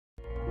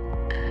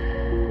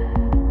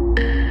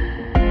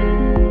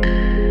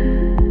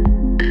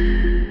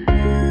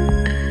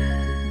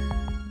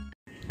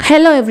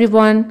Hello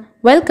everyone,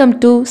 welcome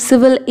to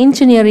Civil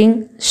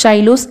Engineering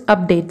Shiloh's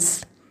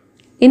Updates.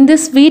 In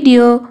this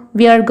video,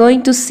 we are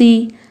going to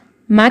see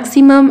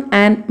maximum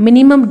and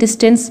minimum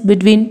distance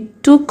between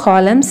two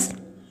columns.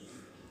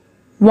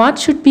 What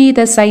should be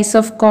the size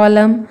of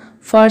column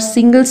for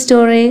single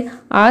story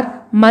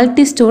or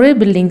multi-story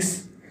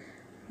buildings?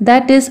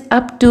 That is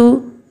up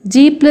to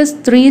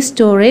G+3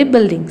 story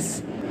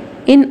buildings.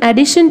 In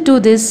addition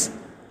to this,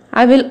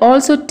 I will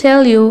also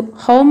tell you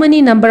how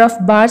many number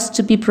of bars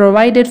to be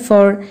provided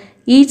for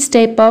each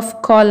type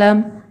of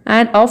column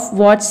and of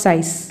what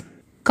size.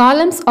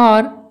 Columns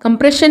are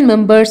compression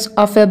members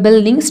of a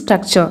building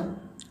structure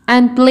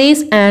and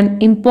plays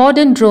an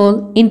important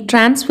role in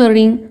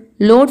transferring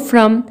load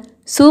from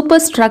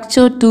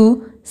superstructure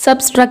to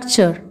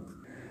substructure.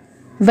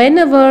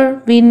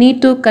 Whenever we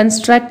need to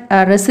construct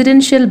a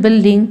residential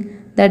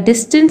building, the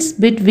distance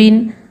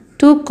between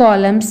two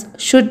columns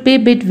should be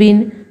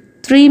between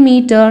 3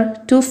 meter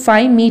to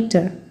 5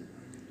 meter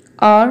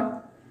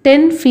or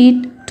 10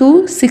 feet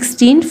to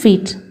 16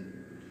 feet.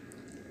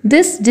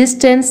 This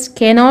distance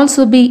can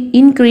also be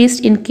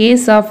increased in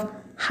case of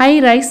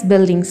high-rise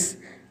buildings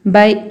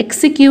by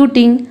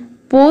executing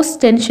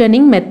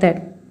post-tensioning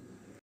method.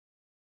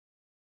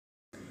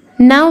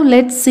 Now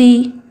let's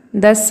see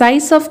the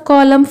size of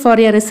column for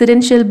a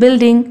residential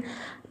building,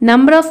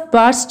 number of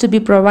bars to be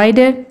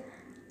provided,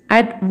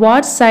 at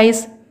what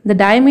size the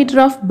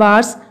diameter of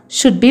bars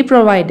should be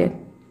provided.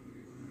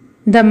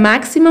 The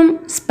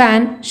maximum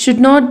span should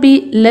not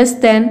be less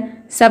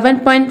than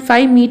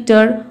 7.5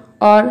 meter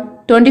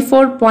or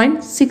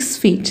 24.6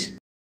 feet.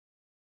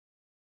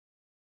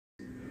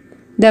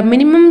 The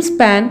minimum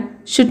span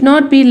should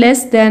not be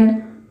less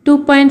than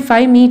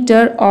 2.5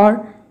 meter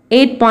or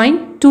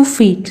 8.2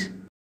 feet.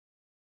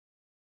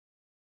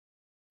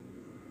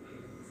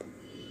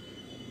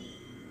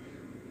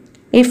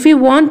 If we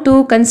want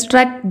to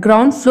construct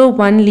ground floor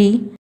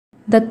only,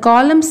 the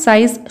column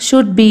size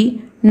should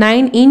be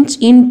 9 inch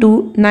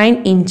into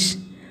 9 inch,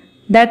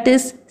 that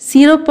is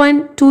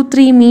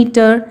 0.23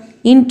 meter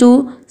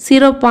into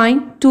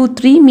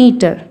 0.23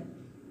 meter.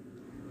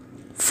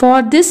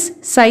 For this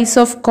size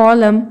of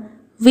column,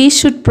 we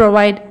should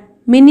provide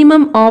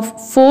minimum of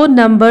 4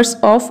 numbers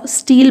of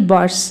steel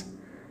bars,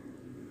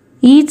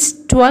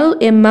 each 12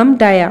 mm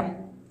dia.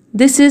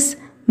 This is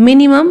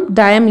minimum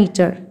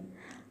diameter,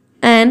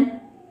 and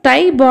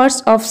tie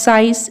bars of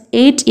size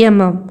 8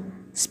 mm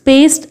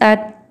spaced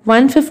at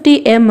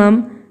 150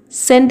 mm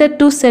center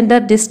to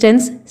center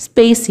distance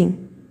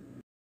spacing.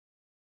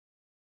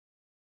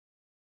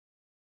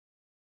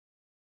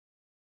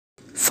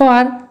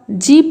 For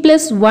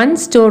G+1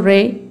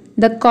 story,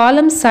 the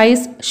column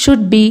size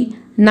should be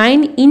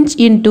 9 inch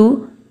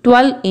into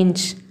 12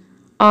 inch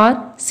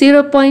or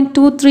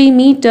 0.23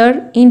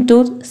 meter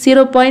into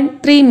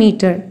 0.3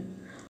 meter.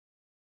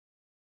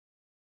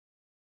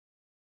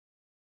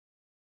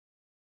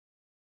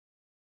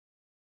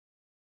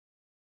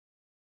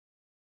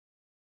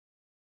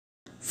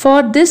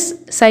 For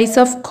this size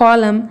of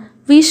column,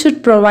 we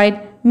should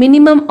provide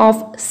minimum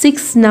of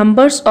 6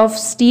 numbers of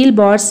steel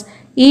bars,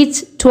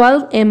 each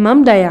 12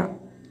 mm dia.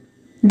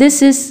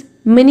 This is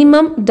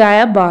minimum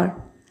dia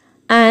bar,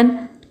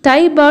 and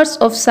tie bars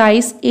of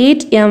size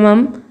 8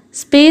 mm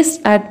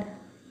spaced at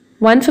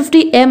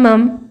 150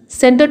 mm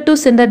center to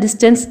center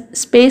distance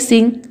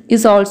spacing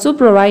is also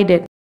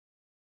provided.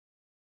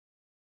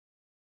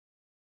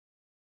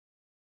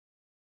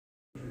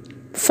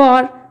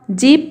 For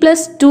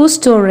G+2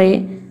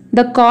 story,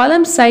 the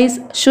column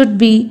size should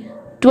be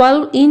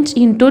 12 inch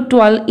into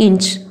 12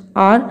 inch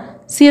or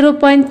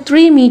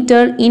 0.3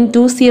 meter into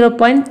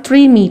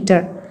 0.3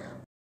 meter.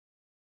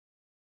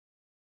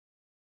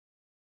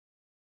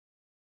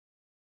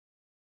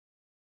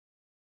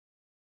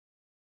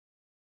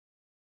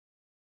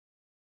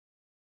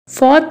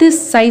 For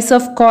this size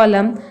of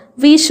column,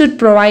 we should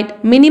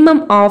provide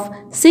minimum of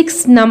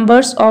 6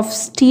 numbers of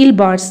steel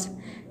bars,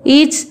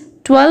 each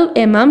 12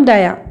 mm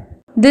dia.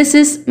 This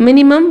is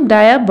minimum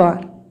dia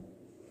bar,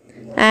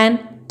 and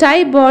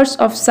tie bars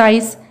of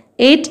size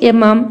 8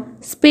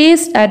 mm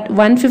spaced at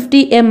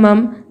 150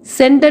 mm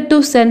center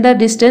to center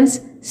distance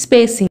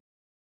spacing.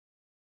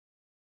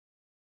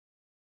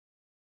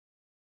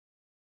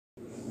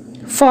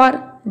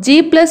 For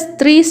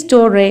G+3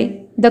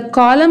 story, the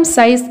column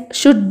size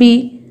should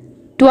be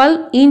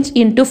 12 inch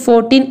into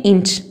 14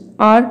 inch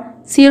or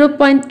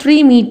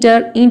 0.3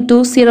 meter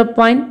into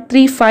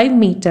 0.35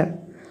 meter.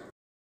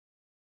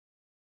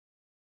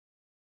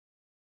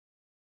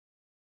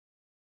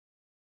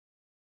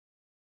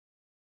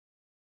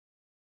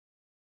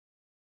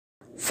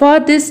 For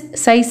this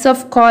size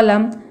of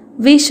column,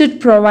 we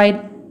should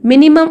provide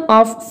minimum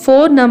of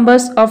 4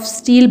 numbers of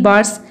steel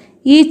bars,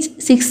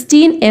 each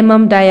 16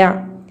 mm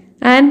dia,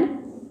 and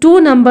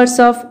 2 numbers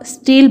of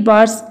steel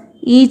bars,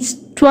 each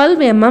 12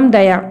 mm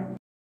dia,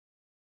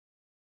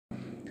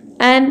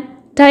 and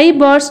tie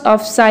bars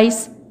of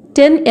size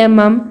 10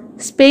 mm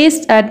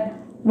spaced at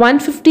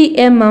 150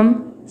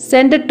 mm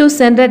center to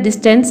center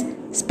distance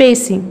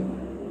spacing.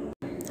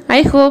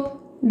 I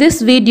hope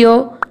this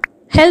video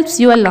helps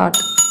you a lot.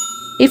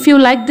 If you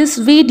like this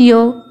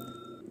video,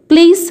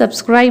 please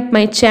subscribe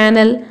my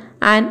channel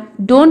and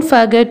don't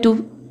forget to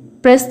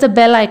press the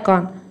bell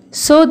icon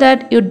so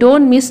that you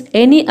don't miss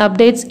any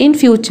updates in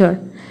future.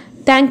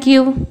 Thank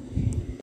you.